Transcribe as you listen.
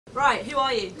Right, who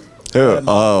are you?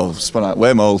 Oh, spun out.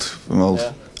 We're mould.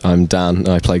 Yeah. I'm Dan, and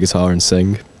I play guitar and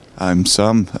sing. I'm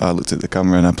Sam. I looked at the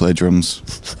camera and I play drums.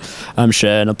 I'm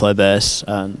Shane. I play bass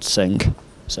and sing.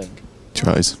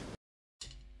 Tries.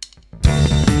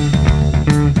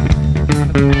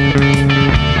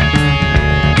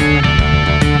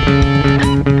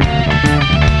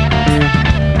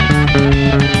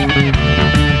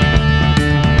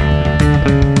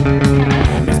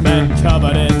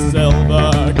 Covered in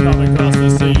silver, coming across the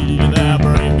sea. They're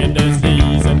bringing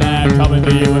disease and they're coming for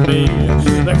you and me.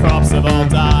 The crops have all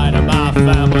died and my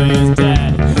family is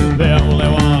dead. The only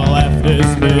one left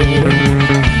is me.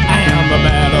 I am a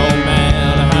metal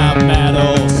man, I have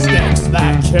metal sticks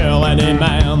that kill any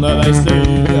man that they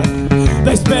see.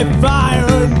 They spit fire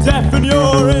and deafen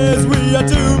your ears. We are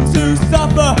doomed to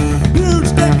suffer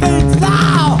huge defeats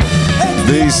now.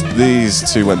 These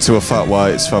two went to a Fat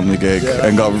White's family gig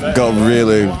and got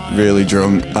really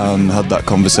drunk and had that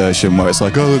conversation where it's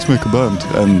like, oh, let's make a band,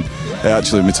 and it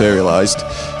actually materialised.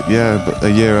 Yeah, but a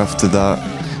year after that,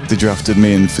 they drafted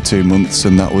me in for 2 months,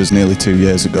 and that was nearly 2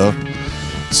 years ago.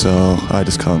 So I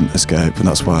just can't escape, and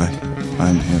that's why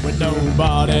I'm here. With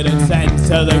nobody to tend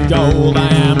to the gold, I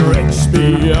am rich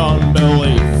beyond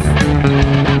belief.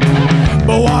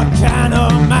 But what can a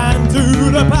man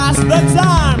do to pass the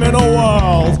time in a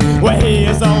world where he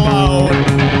is alone?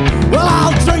 Well,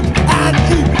 I'll drink and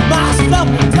eat myself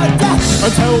to death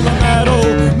until the metal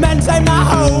men take my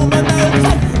home, and they'll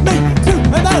take me too,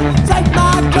 and they'll take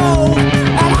my gold.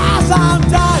 And as I'm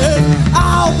dying,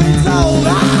 I'll be told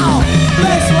how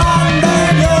this land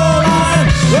ain't your land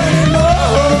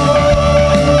anymore.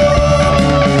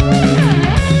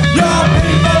 Your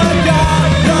people are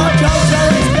gone, your culture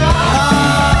is gone.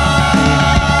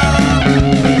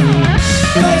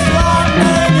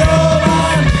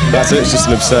 That's it, it's just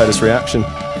an absurdist reaction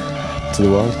to the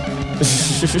world.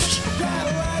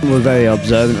 We're very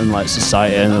observant in like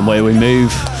society and the way we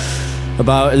move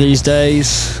about these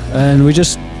days, and we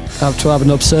just have to have an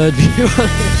absurd view.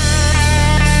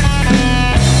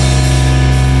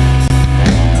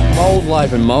 Mould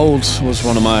life in Mould was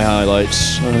one of my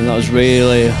highlights, and that was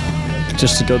really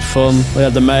just a good fun. We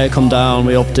had the mayor come down,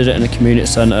 we did it in a community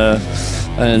centre,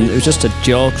 and it was just a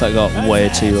joke that got way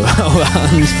too out of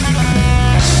hand.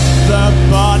 The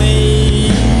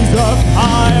bodies of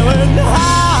Highland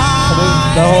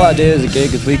High. The whole idea of the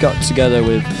gig is we got together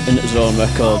with Into Zone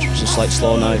Records, which is like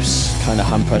Slow Knife's kind of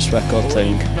hand-pressed record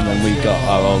thing, and then we got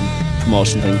our own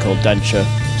promotion thing called Denture.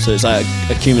 So it's like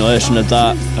an accumulation of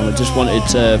that, and we just wanted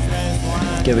to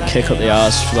give a kick up the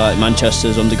arse for like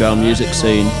Manchester's underground music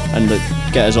scene and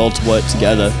get us all to work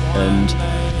together and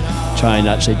try and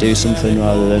actually do something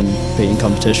rather than be in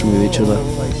competition with each other.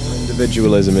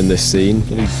 Individualism in this scene,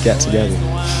 we get together.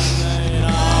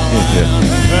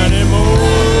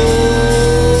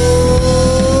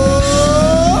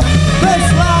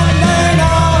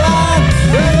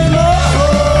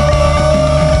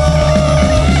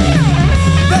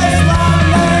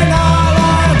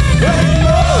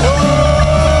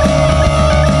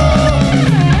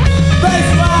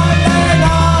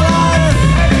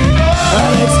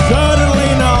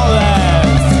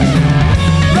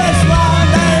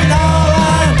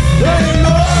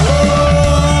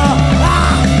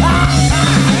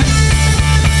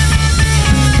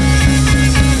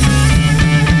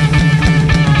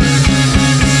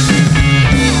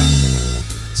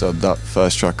 So that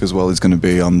first track as well is going to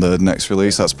be on the next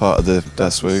release. That's part of the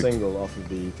Death Week. Single off of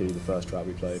the EP, the first track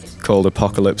we played, called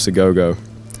Apocalypse A Go-Go,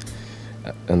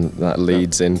 and that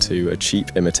leads into a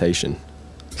cheap imitation.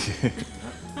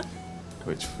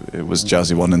 Which it was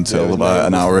Jazzy One until about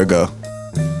an hour ago.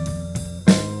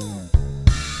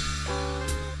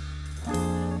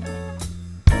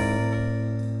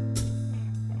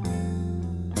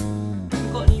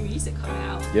 You've got new music coming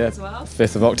out as well.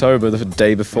 5th of October, the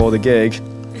day before the gig.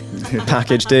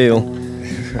 Package deal.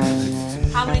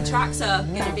 How many tracks are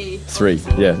going to be? 3,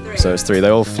 yeah. 3. So it's 3. They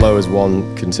all flow as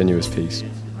one continuous piece.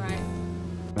 Right.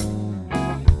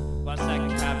 What's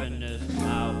that cabinet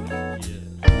out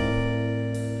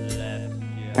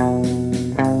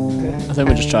I think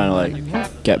we're just trying to like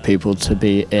get people to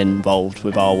be involved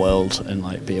with our world and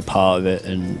like be a part of it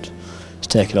and to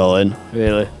take it all in,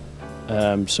 really.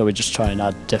 So we just try and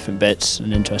add different bits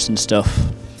and interesting stuff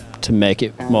to make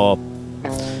it more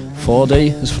 4D.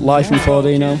 There's life in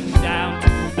 4D now.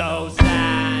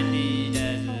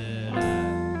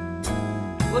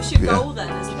 What's your goal then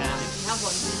as a band? If you have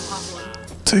one, you have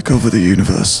one. Take over the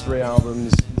universe. 3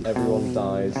 albums, everyone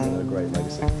dies, and a great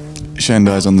legacy. Shane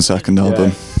dies on the second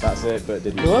album. Yeah, that's it, but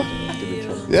did we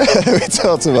Yeah, we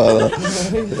talked about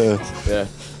that. Yeah.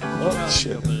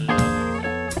 Shit.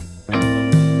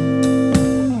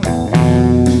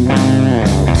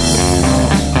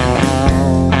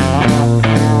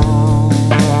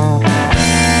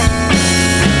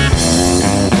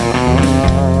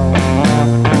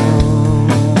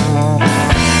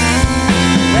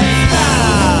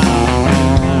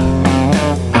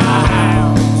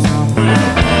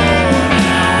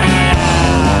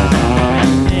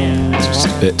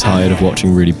 bit tired of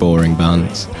watching really boring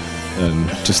bands.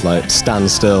 Just like stand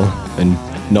still and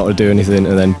not do anything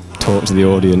and then talk to the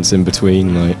audience in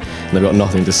between, like, and they've got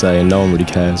nothing to say and no one really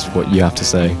cares what you have to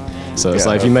say. So it's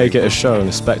like if you make it a show and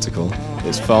a spectacle,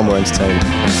 it's far more entertaining.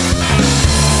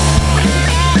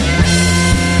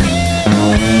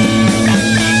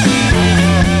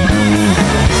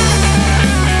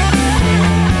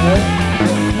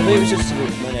 I think it was just to do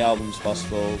as many albums as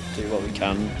possible, do what we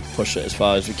can, push it as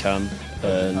far as we can,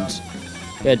 and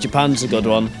yeah, Japan's a good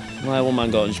one. My one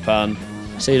man got in Japan,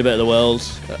 seen a bit of the world.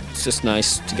 It's just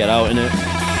nice to get out in it.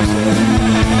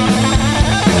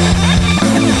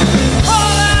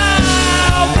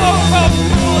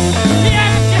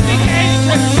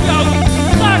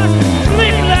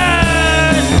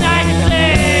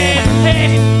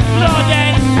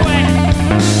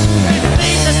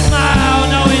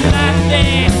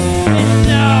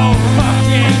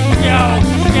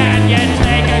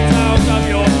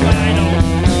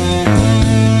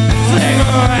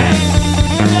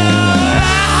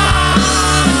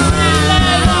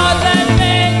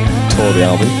 The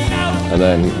album, and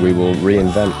then we will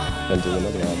reinvent and do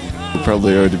another album. There'll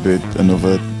probably already be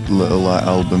another little like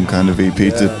album kind of EP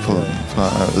to put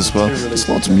out as well. There's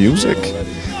lots of music,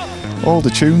 all the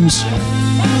tunes.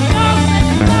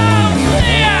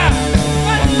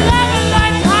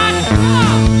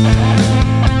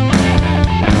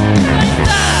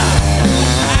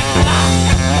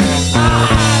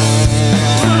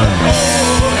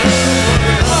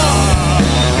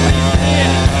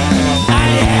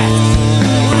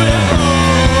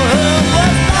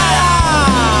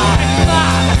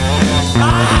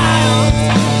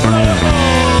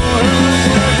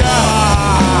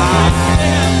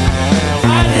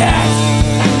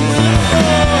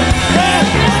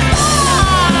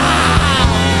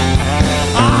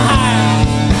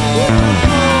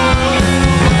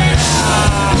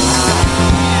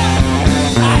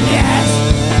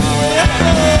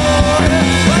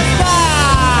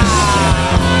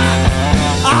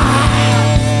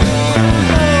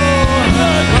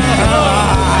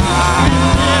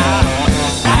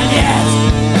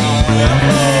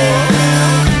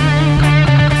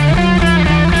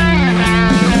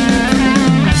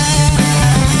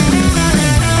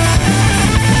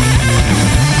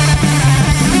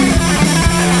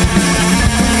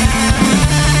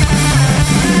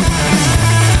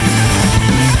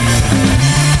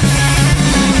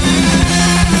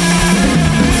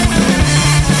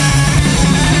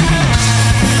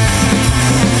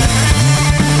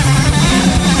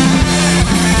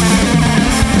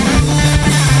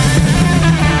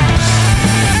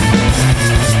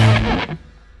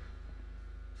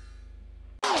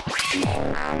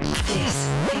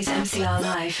 This is MCR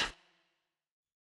Live.